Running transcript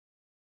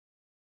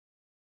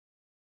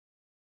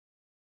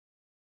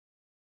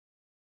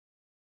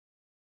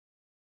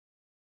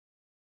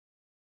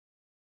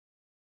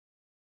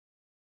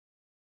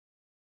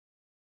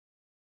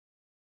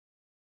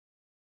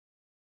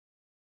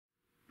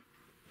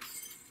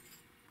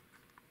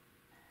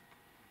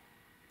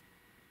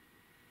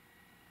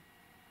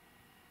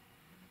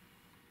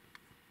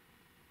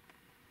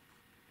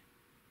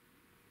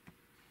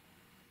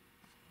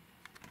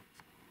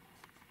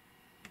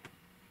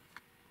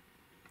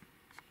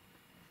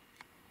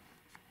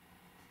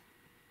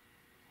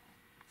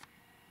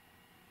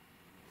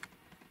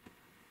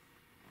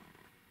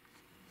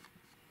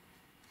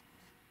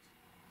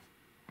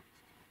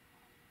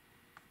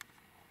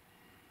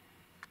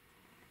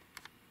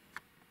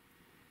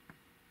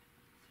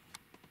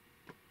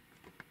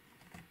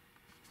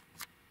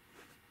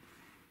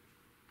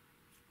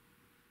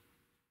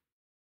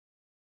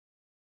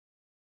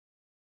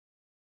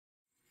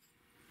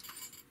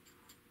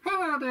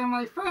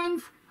my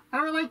friends,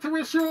 I would like to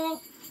wish you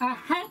all a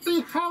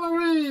happy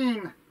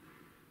Halloween!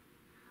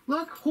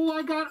 Look who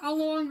I got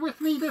along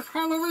with me this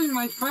Halloween,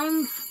 my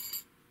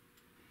friends!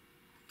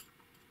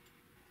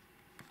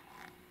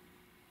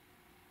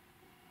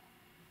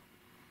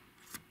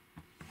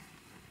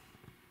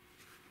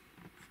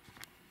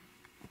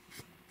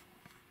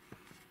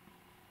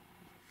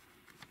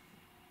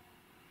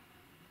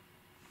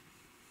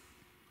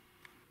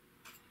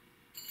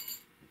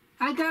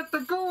 I got the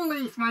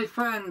Ghoulies, my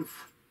friends!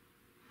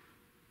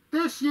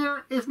 This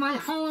year is my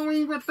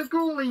Halloween with the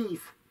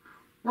Ghoulies!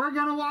 We're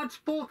gonna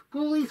watch both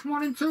Ghoulies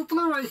 1 and 2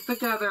 Blu-rays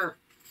together!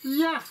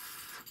 Yes!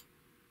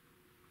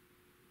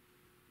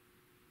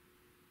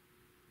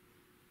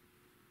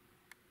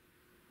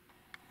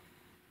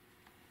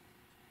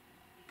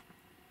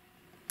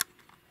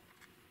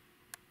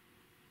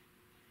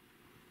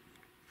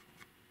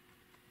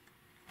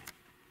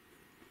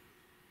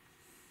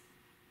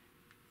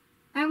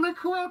 And look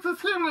who else is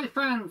here, my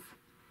friends!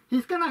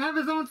 He's gonna have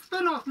his own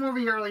spin-off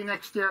movie early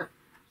next year.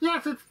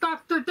 Yes, it's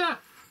Dr. Death!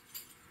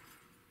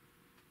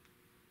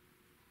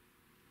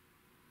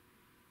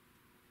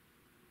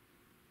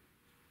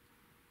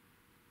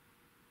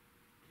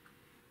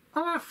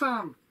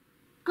 Awesome!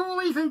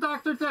 Ghoulies and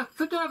Dr. Death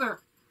together!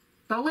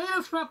 The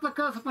latest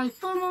replicas of my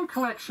full moon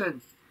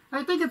collection!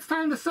 I think it's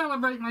time to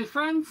celebrate, my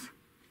friends!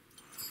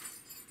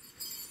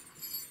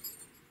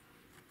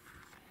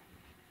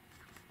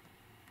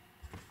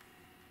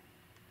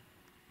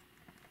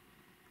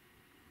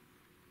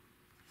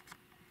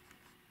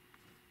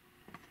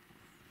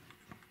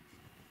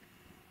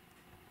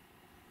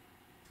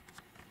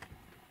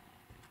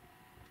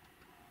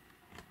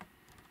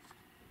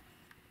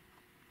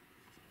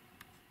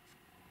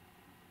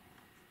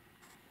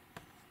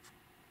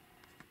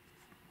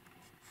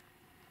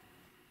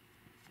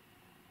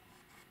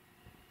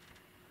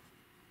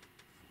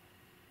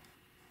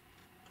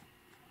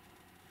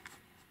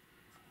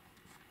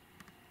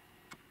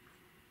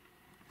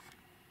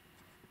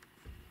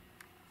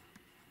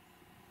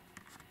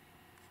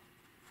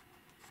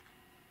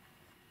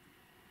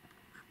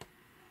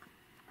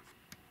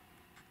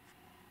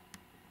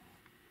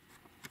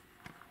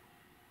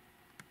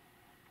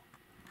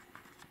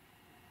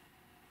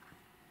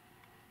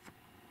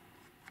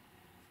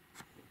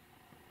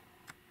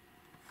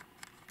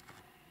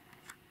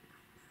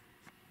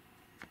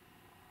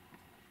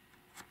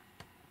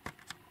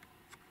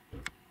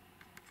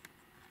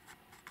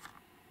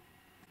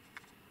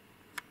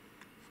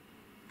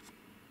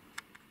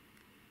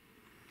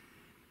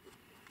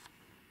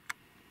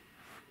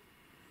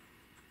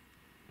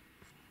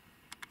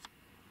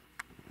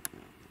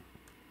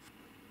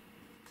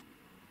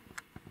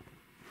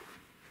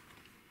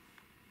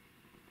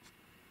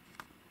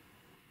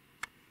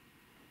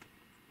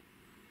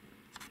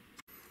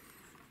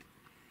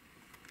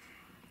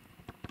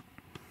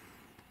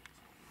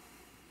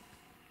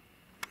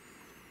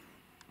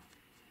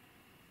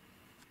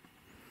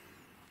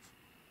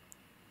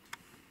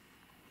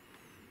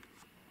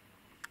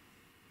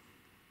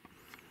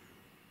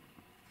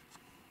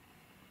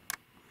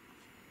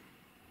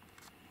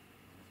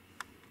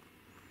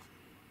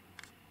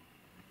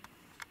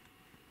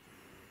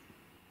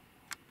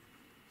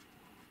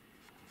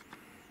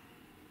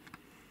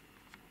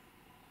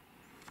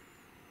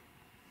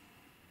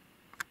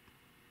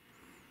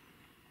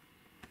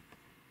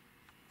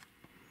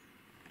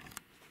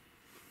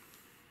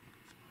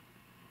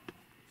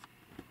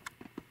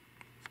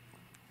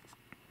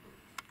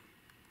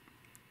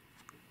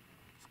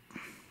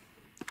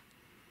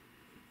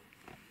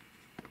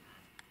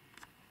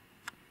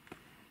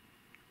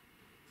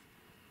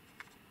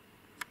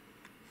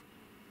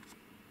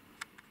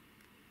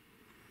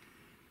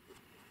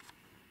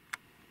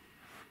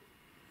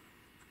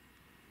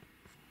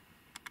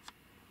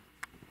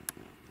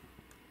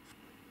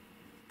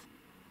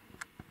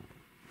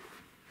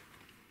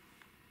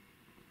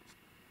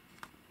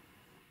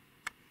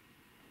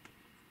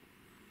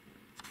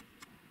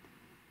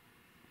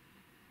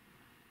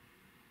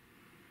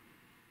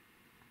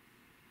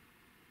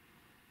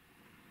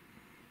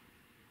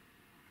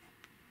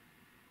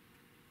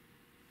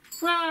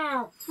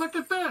 Wow, look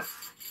at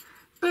this!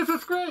 This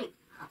is great!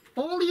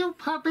 All you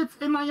puppets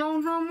in my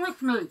own room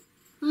with me!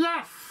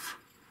 Yes!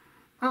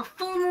 A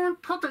full moon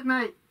puppet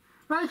night!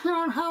 Right here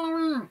on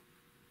Halloween!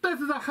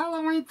 This is a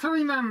Halloween to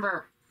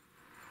remember!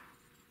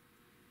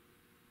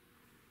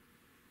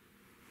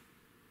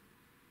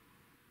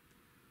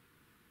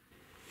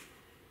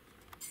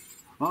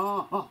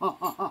 Uh-oh!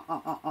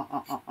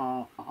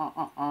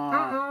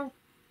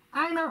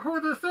 I know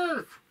who this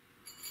is!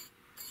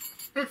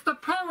 It's the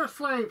Power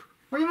Slave!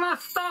 We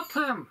must stop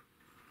him!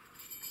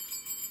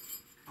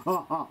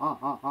 Alright,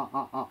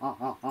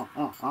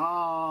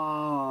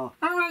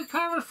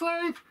 Power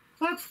Slave!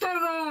 Let's get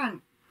it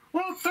on!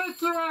 We'll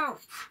take you out!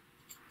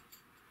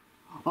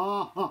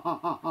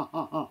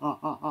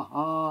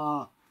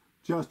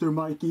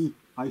 JesterMikey,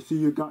 I see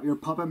you got your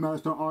Puppet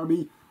Master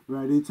army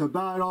ready to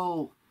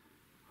battle!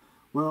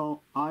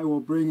 Well, I will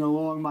bring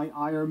along my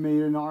Iron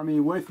Maiden army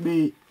with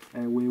me,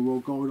 and we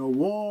will go to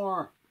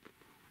war!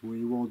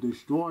 We will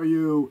destroy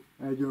you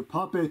and your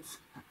puppets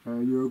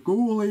and your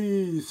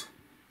ghoulies.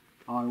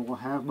 I will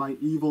have my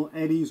evil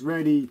Eddies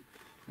ready,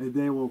 and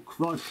they will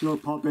crush your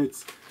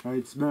puppets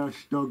and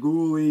smash the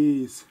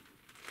ghoulies.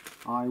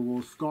 I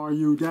will scar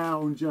you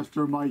down,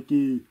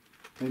 JesterMikey,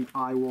 and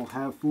I will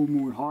have Full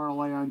Moon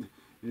Horrorland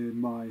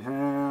in my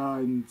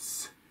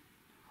hands.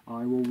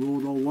 I will rule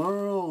the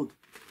world.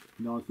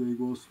 Nothing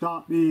will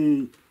stop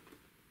me.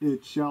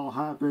 It shall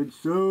happen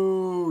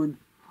soon.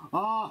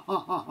 Ah ha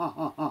ha ha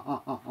ha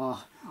ha ha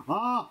ha.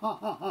 Ah ha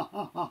ha ha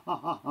ha ha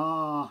ha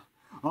ha.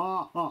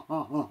 Ah ha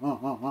ha ha ha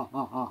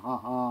ha ha ha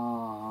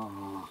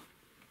ha.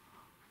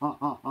 Ha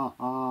ha ha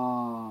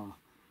ha.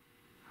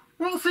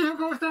 We'll see who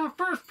goes down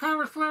first,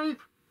 Power Slave.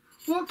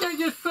 We'll get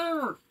you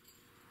soon.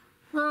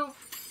 Well,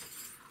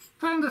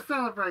 time to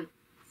celebrate.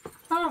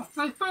 Oh,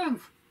 my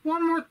friends,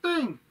 one more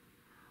thing.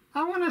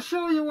 I want to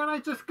show you what I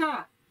just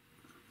got.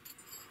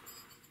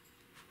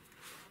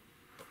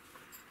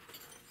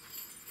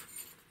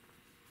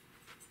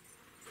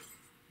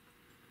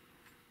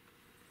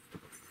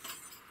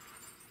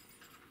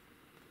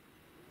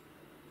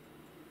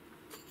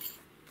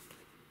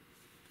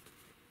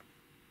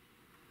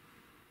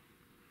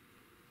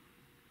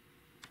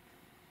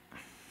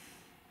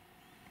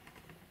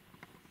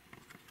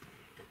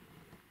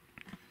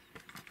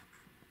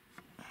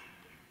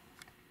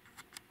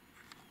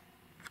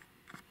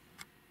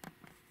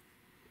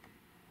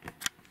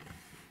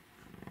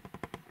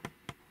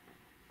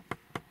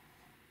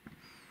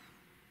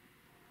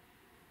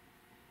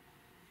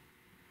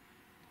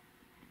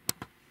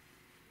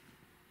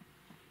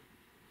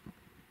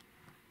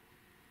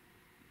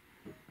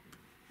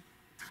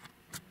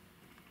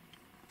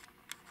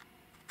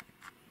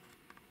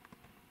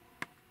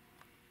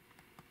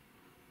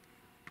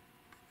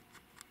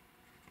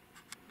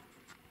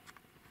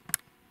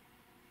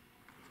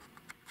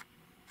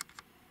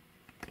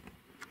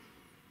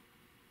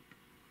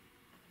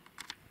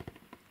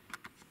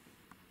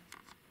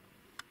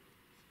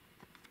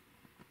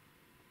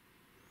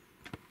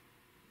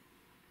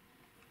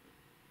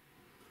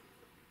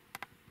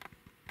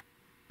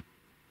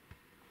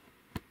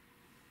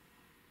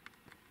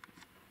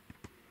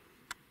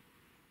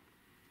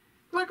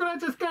 Look what I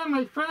just got,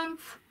 my friends.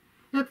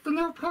 It's the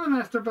new Puppet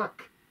Master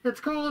book.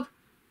 It's called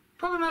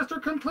Puppet Master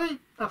Complete,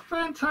 A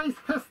Franchise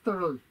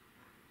History.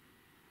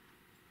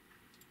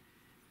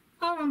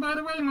 Oh, and by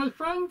the way, my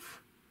friends,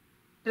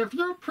 if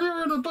you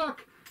pre-order the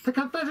book to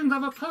Confessions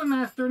of a Puppet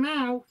Master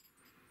now,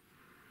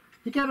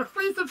 you get a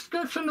free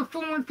subscription to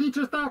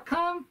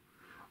FullMoonFeatures.com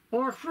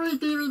or free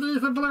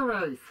DVDs and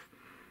Blu-rays.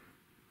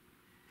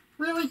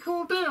 Really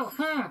cool deal,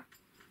 huh?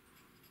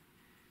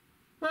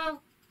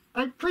 Well,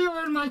 I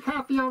pre-ordered my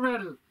copy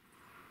already.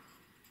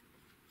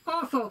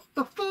 Also,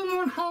 the Full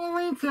Moon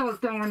Halloween sale is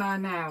going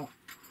on now.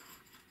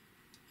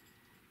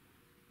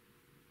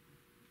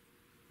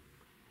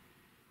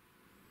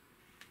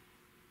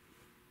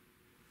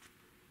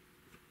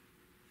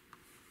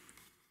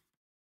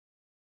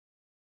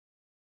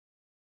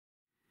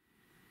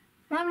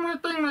 One more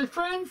thing, my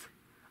friends.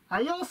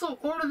 I also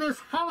ordered this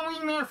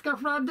Halloween mask of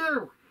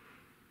Radu.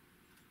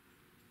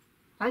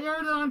 I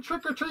ordered it on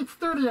Trick or Treat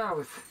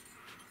Studios.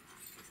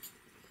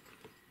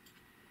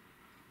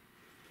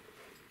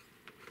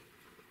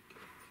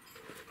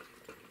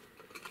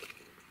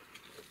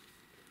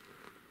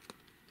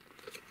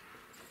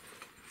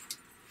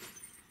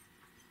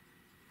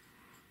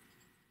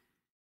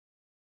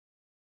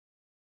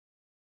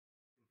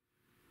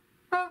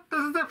 Well, this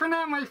is it for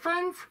now, my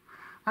friends.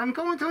 I'm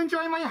going to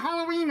enjoy my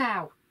Halloween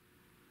now.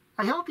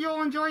 I hope you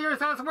all enjoy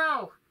yours as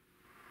well.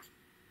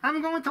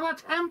 I'm going to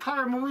watch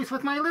Empire movies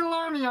with my little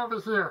army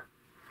over here.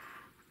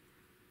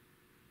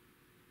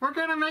 We're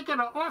going to make it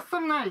an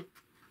awesome night.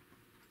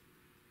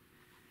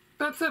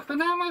 That's it for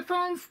now, my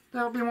friends.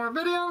 There will be more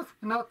videos,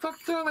 and I'll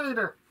talk to you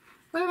later.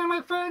 Later,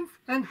 my friends,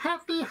 and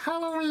happy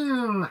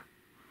Halloween!